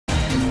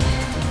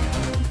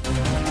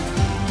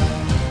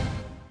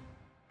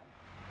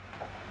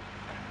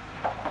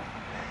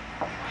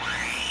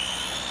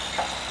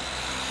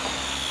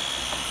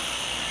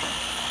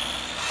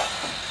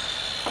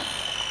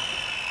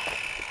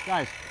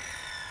Guys,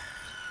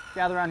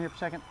 gather around here for a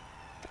second.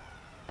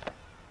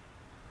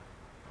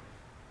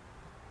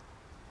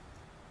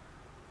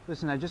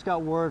 Listen, I just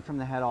got word from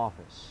the head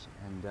office,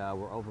 and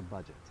we're over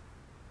budget.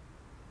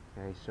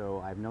 Okay,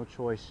 so I have no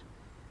choice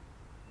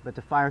but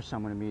to fire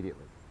someone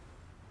immediately.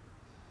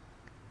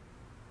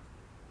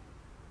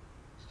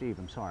 Steve,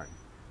 I'm sorry.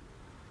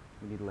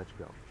 We need to let you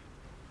go.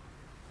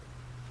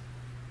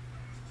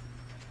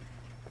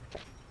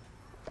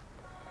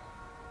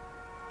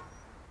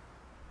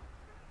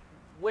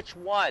 Which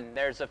one?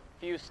 There's a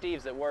few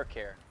Steves that work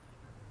here.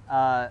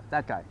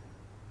 That guy,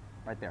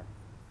 right there.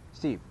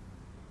 Steve.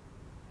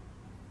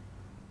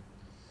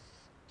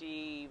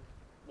 Steve,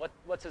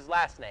 what's his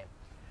last name?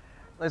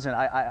 Listen,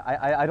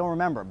 I don't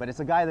remember, but it's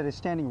a guy that is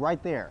standing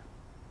right there,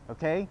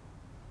 okay?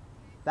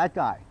 That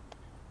guy.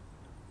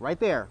 Right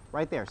there,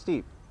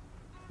 Steve.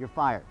 You're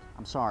fired.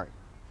 I'm sorry.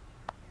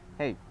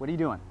 Hey, what are you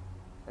doing?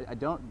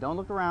 Don't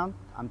look around.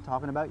 I'm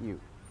talking about you.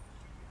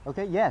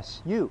 Okay,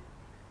 yes, you.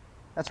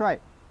 That's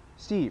right.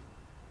 Steve,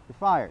 you're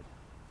fired.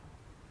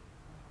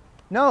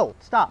 No,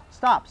 stop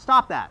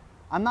that.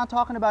 I'm not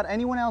talking about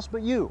anyone else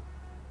but you.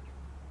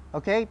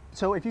 Okay,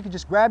 so if you could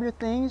just grab your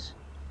things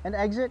and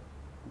exit,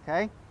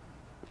 okay?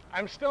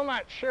 I'm still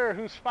not sure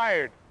who's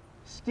fired.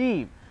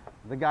 Steve,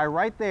 the guy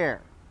right there,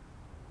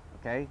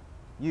 okay?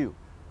 You.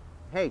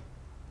 Hey,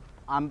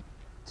 I'm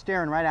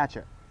staring right at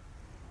you.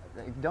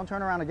 Don't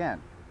turn around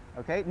again,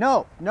 okay?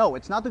 No,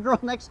 it's not the girl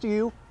next to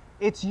you,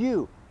 it's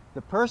you.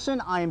 The person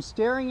I am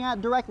staring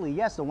at directly,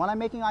 yes, the one I'm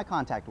making eye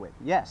contact with,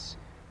 yes,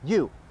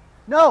 you.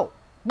 No,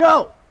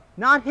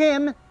 not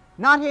him,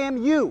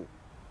 you.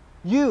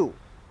 You,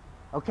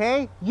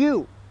 okay?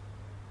 You.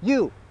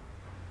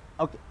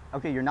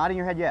 Okay, you're nodding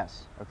your head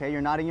yes. Okay,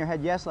 you're nodding your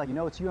head yes, like you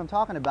know it's you I'm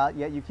talking about,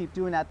 yet you keep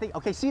doing that thing.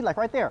 Okay, see, like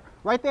right there.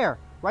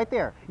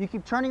 You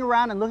keep turning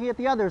around and looking at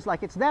the others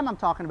like it's them I'm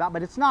talking about,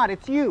 but it's not,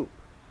 it's you.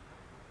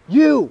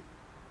 You.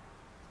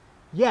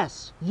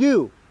 Yes,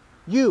 you.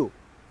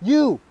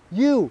 No,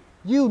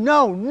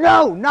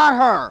 not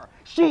her.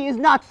 She is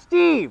not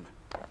Steve.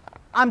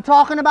 I'm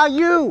talking about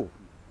you.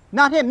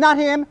 Not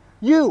him,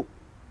 you.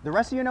 The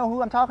rest of you know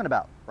who I'm talking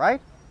about,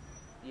 right?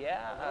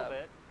 Yeah, a little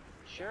bit.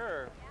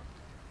 Sure.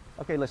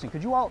 Okay, listen,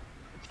 could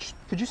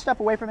you step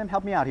away from him?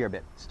 Help me out here a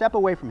bit. Step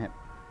away from him.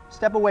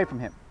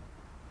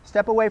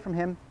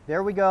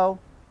 There we go.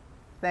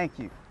 Thank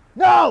you.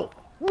 No,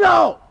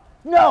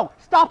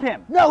 stop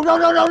him.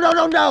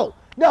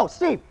 No,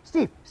 Steve,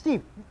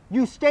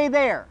 you stay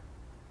there.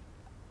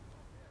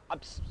 I'm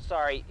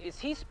sorry, is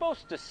he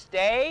supposed to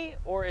stay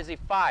or is he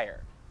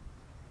fired?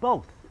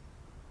 Both.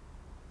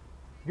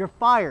 You're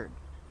fired.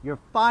 You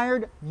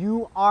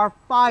are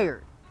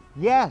fired.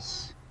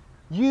 Yes,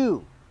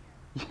 you.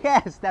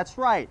 Yes, that's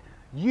right.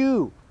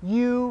 You.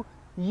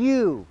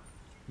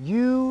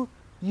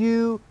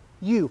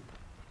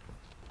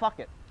 Fuck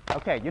it.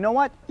 Okay, you know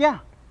what? Yeah,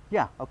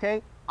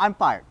 okay. I'm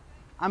fired.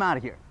 I'm out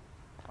of here.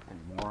 Fucking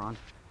moron.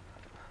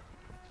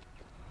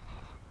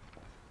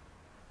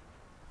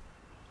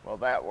 Well,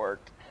 that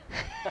worked.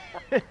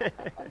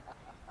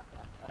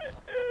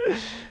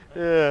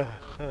 Yeah.